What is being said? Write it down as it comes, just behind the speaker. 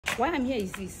Why I'm here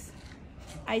is this.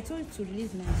 I told you to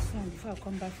release my son before I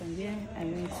come back from where I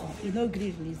went to. You know,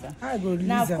 agree release her. I go release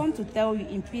now I've her. come to tell you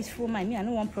in peaceful mind. Me, I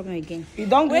don't want problem again. You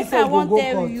don't wait. I won't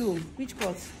tell you which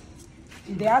court.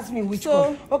 They ask me which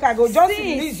court. Okay, I go just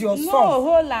release your son. No,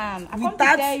 hold on. I come to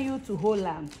tell you to hold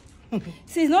on.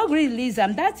 Since no agree release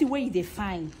them, that's the way you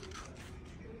define.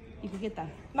 You can get that.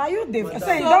 Now you define.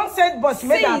 So you don't say boss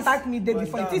made attack me day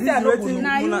before. It is I no go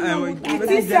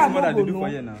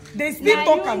know. They still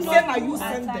talk and say now you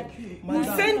send them. You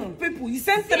send people. You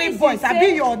send 3 boys. I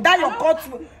be your court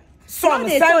son.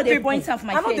 They tell they point off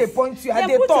my face. I know they point you. I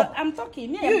they talk. I'm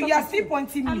talking. You are still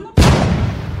pointing me.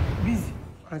 Busy,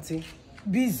 auntie.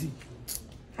 Busy.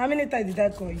 How many times did I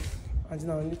call you? Auntie,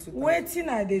 now I need to. Waiting,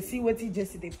 I they see waiting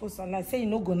Jessy they post online. Say you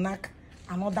no go knock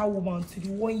another woman to the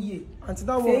 1 year. Auntie,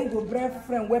 that one. Say go bring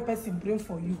friend where person bring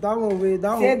for you. That one way.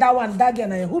 That say one. That girl.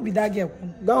 Now who be that girl?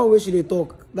 That one where she they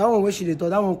talk. That one where she they talk.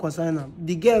 That one concern her.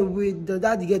 The girl with the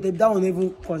girl. That one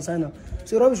even concern her.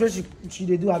 So rubbish what she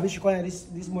they do. I bet she call her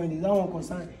this morning. That one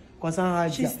concern her.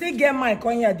 She still get my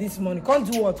call here this morning.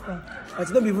 Can't do what?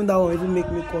 Auntie, don't even that one even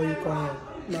make me call you here.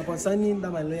 Now concerning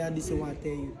that my lawyer this is what I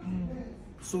tell you.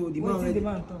 So the man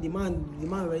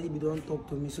already be don't talk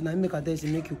to me. So now make a tell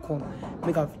you make you come.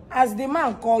 As the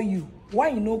man call you, why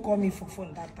you no call me for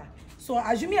phone data? So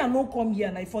assuming I no come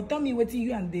here now, if you tell me what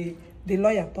you and the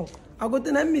lawyer talk. I go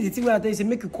tell me the thing where I tell you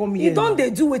make you come here. You don't they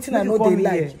do waiting I know they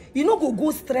like. You know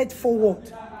go straight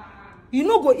forward. You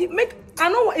know go make I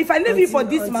know if I leave you for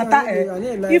this matter.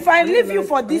 If I leave you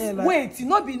for this wait, you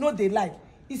know be no they like.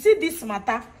 You see this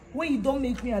matter. When you don't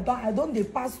make me, I don't they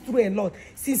pass through a lot.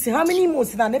 Since how many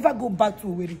months and I never go back to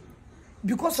Owerri?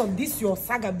 Because of this, your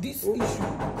saga, this issue.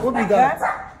 What be that?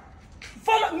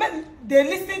 Follow me, they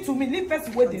listening to me, leave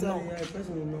person where they knock.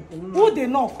 Who they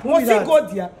knock? Once he go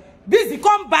there, busy,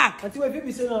 come back. Until if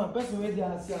you say no, person where they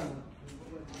are saying.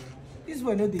 This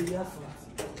one no they hear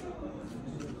something.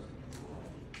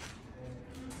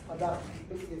 Father,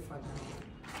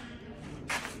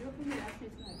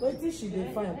 what is she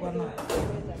they find for now?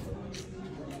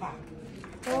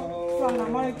 Oh, from a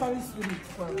monetary spirit.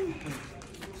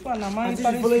 From a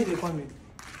monetary spirit.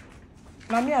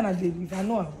 Now me and I believe I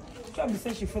know her. She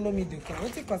say she follow me the car.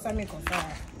 What it concern me concern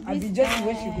her? I be just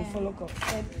where she go follow up.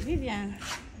 Vivian,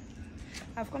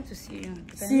 I've come to see you.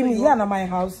 See me here at my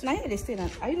house. Now here they stay.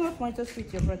 Are you not going to speak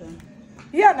to your brother?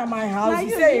 Here at my house. You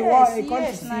say you want to come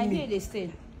to see me. Here they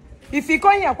stay. If he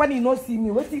come here when he no see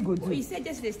me, what he go do? He said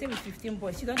just they stay with 15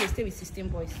 boys. She don't they stay with 16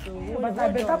 boys. So but I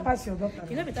better pass your daughter.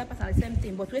 You know better pass the same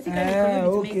thing. But wait till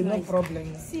okay, no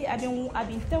problem. See, I've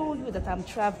been telling you that I'm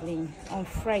traveling on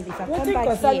Friday. If I come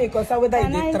back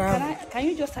here, can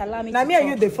you just allow me? Now me and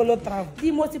you they follow travel.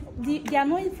 The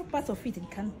annoying part of it, you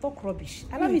can talk rubbish.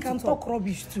 Allow me to talk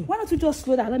rubbish too. Why don't you just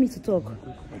slow down? Allow me to talk.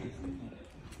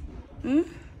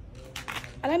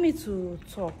 Allow me to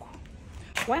talk.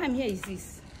 Why I'm here is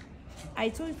this. I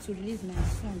told you to release my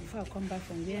son before I come back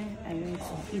from where I went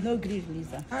to. You know, agree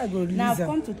release her. I go release now her. I've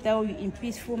come to tell you in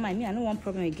peaceful mind. Me, I don't want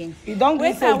problem again. You don't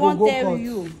wait. I won't tell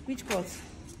you which court.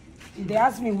 They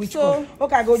ask me which court.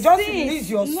 Okay, I go just release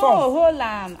your son. No, hold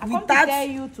on. I come to tell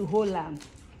you to hold on.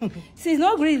 Since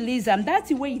no agree release them, that's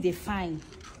the way you define.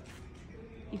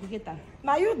 You can get that.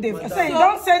 Now you define. So you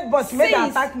don't say boss made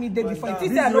attack me day before. It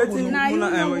is I no go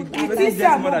know.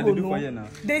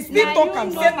 They still talk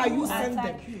and say now you send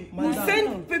them. You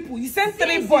send people. You send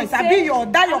 3 boys. I be your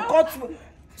court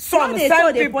son. They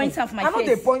tell they point off my face. I know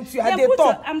they point you. I they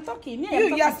talk. I'm talking.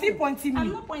 You are still pointing me.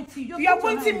 I'm not pointing you. You are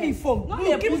pointing me phone.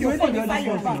 You give me your phone. You find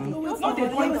your back. Not they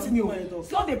point me.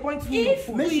 Not they point me. If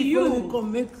you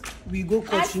come, make we go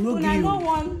court. You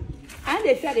know and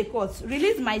they fear the court.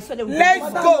 Release my son.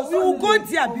 Let's go. We will go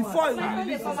there before you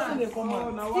release us.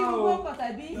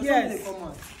 Yes.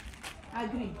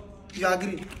 Agree. You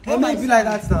agree? It might be like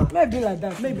that now. Maybe like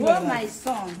that. Maybe like my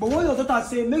son. But when your daughter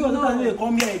say, make your daughter know they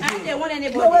come here again. I don't want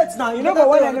anybody. No, wait now. You don't go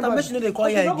want anybody. Make sure they call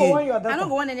here again. I don't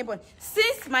go want anybody.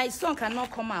 Since my son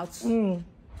cannot come out.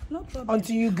 No problem.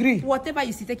 Until you agree. Whatever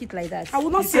you see, take it like that. I will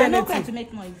not say anything. I'm not going to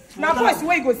make noise. Now, boys,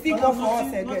 where you go still go for us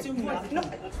again?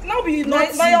 No, be now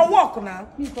your work now.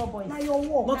 Now your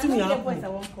work. Not to me. I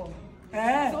won't call.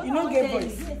 So you don't get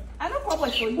voice. I don't call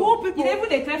boys for you. Who people? Which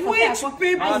people?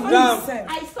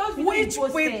 I saw the video you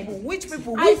posted. Which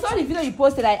people? I saw the video you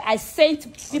posted. I sent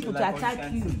people to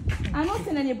attack you. I'm not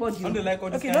sending anybody.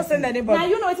 Okay, not send anybody. Now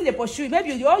you know what they pursue you.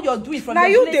 Maybe all you're doing from now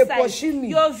your village side. Now you they pursue me.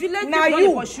 Your village now people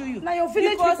you pursue you. Now your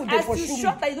village people they pursue me. Because as you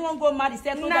shot that you don't want to go mad,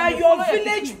 instead now your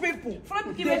village people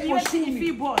they pursue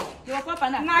me.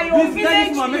 Now your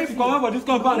village people.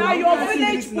 Now your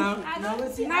village people.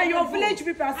 Now your village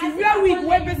people. I see where week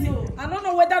wey person. I don't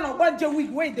know whether na ogbanje week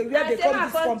wey they wear they come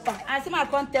this compound. I say I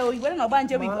can't tell you whether na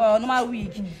ogbanje week or normal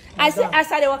week. I say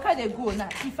as I dey waka dey go now.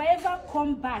 If I ever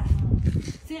come back,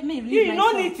 say me leave you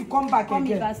no need to come back call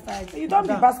again. Me bastard. You don't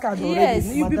be bastard already.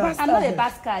 Yes, you be bastard. I'm not a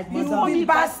bastard. You be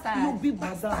bastard. You be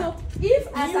bastard. So if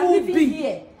as I'm living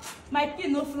here, my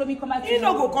pikin no follow me come back. You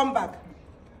no go come back.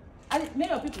 And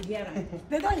many of people hear am.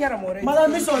 They don't hear them already.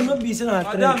 Madam, this one not be saying a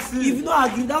trend. If you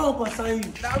don't agree, that one concern you.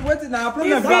 What is now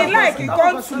problem? If you like, you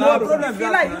come tomorrow. Problem If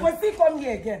you like, you will still come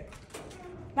here again.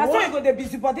 That's why you go the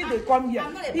busy body. They come here.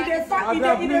 I'm not a If they bastard.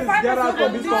 find, Get out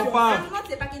from this compound. I'm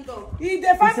not a backing dog. if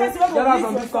they find person who Get out go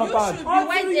from leave this your compound. You should be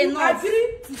white you enough. agree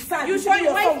to sign. You before should be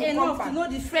your son white will enough come to back.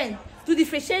 know the friend, to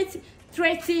differentiate,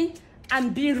 threaten,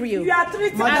 and be real. You are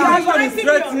treating. Madam, you are this one is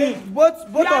threatening. threatening. Both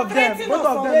You are of them, threatening both us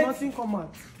of them, already. nothing come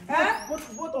out.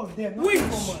 Both of them, Which? nothing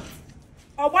come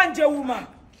out. Ogbanje woman.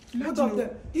 Both of them.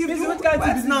 If This you what kind of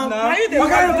wait this now, now? Are you the What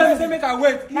kind of one- time say make I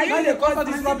wait? Now you Now the they cause cause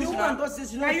this this rubbish the woman now. just say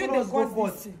she Now not you supposed the to go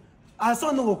cause first. this. Her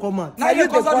son no go come out. Now you the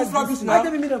cause all cause this rubbish this Now now.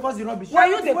 tell me they cause the rubbish. Why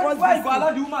you the cause Why this? you go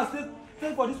allow the woman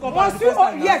stay for this compound? Must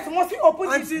you? Yes, must you open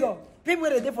this Auntie, door? people wey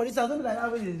dey dey for this house don't be like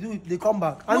that when they do they come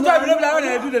back. Who tell you like when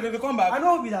they do they come I back?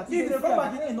 know be that. If they come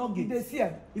back, they no You get. dey see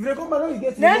am. If they come back, no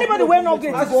get. Now anybody wey no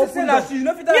get, As you go she say open that door. she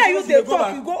no fit tell Yeah, her you say dey she go talk,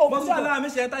 back. you go open Must you door. allow her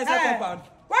make she enter inside compound?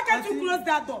 Why can't you Auntie- close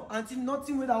that door? Auntie,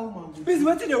 nothing wey that woman go. Please,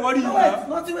 wetin dey worry you No, now? wait,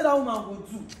 nothing wey that woman go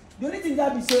do. The only thing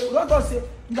that be say, doctor say,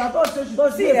 doctor say she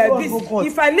don See, say go this, court.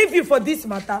 if I leave you for this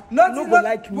matter, you Nothing no go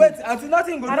like me. Wait, until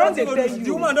nothing go I do. don't Nothing go dey do. tell The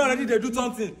you. woman don already dey do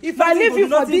something. If I Nothing leave go you do,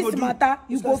 for nothing go this do. matter,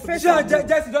 you go face Sure, am.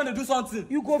 Jessy don dey do something.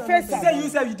 You go face She say you am.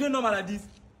 sef you dey normal like this.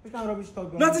 Which kind of rubbish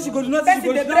talk? Nothing she go do. Nothing she Person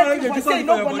go do. dey She don already break dey you do for say you something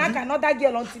no for go your knack body. another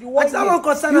girl until you Auntie, want that one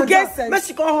concern You her. get sense. Make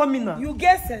she come home me now. You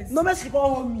get sense. No, make she come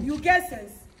home me. You get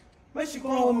sense. Make she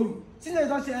come home me. Since they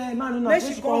don say, hey, man, no, Make make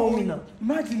she she come come home home me now.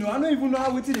 Imagine, I don't even know how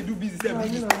wetin dey do busy sef.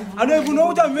 I don't even know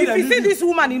what time make If you see this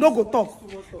woman, you no go talk.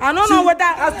 I don't know whether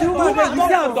as the woman dey come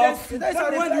talk. talk. That's how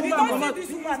they When the feel. woman You come don't out, see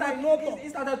this woman, I no talk. he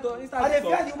started to I dey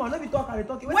fear the woman, no be talk, I dey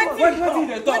talk. Wetin Wetin you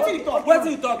dey talk? Wetin you talk?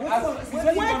 Wetin you talk? As since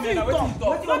when you come here now, wetin you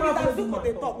talk? Wetin woman Wetin follow the you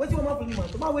woman talk? Wetin woman follow the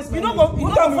woman? To man waste my You no energy.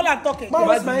 go follow am talk again. Man,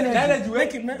 waste my Imagine the energy. energy wey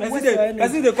Make it person waste your energy.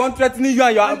 person dey come threatening you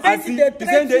and your aunty. Person dey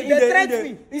threat me. He threat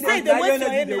me. He say he dey waste your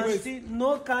dey energy. waste. See,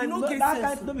 no kind, You no no, get that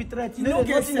sense. kind no be threat. You no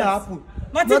get Nothing dey sense. happen.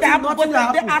 Nothing dey happen, Nothing dey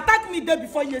but they happen. attack me day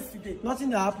before yesterday. Nothing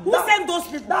dey happen. Who send those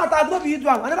people? That attack no be you do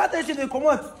am. I never tell you say they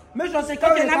comot. Make sure say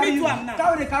carry Okay, dey na me carry you. do am now.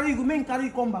 Carry dey carry you go make carry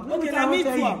you come back. Okay, na me do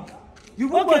am.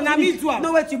 You Okay, na me do am.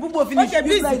 No wait, you bubo finish. Okay, You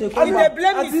busy. like dey You come dey back.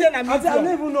 blame me say na me Aunty, do I no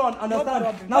am. even know understand.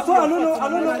 problem. Na so I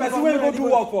no know person wey go do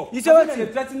work for. You say Person wetin?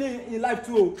 dey threatening in life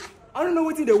too. I don't know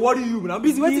wetin dey worry you na.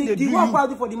 Busy wetin dey do The work you. wey I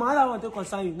do for the man, that one take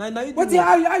concern you. Na you do. Wetin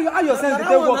how your sense dey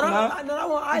take work na?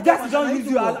 na. Just don use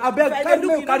you abeg If I carry dey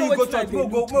me look, carry you you know go wetin I church dey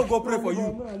make we go pray for you.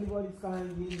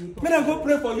 Make dem go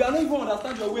pray for you. I no even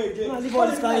understand your way again. No, leave all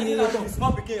this kind of talk.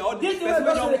 Small pikin or This this thing wey person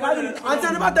wey person dey carry you. don Aunty,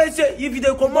 I never tell you say if you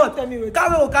dey comot, tell me wetin. car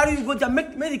wey go carry you go jam,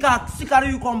 make the car still carry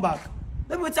you come back.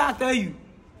 No be wetin I tell you.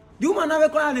 The woman now wey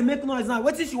come here dey make noise now.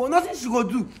 Wetin she want? Nothing she go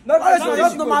do. Always she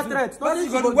just normal threat. Nothing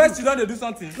she go do when she don dey do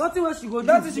something. Nothing wey she go do.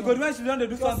 Nothing she go do when she don dey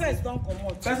do Your something. sense don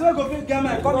comot. Person wey go fit get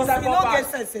mind come inside You no compound.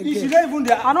 get sense If again. she no even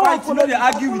dey I no wan fight, she no follow dey you.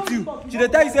 argue with you. She dey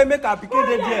tell you say make her pikin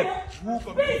dey there.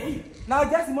 Busy. Na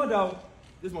Jessy mother o.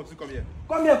 This must come here.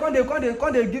 Come here,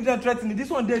 come dey give them threatening. This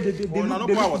one dey na no look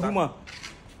pour the water. woman.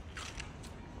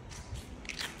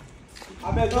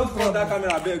 Abeg, don't front that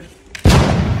camera, abeg.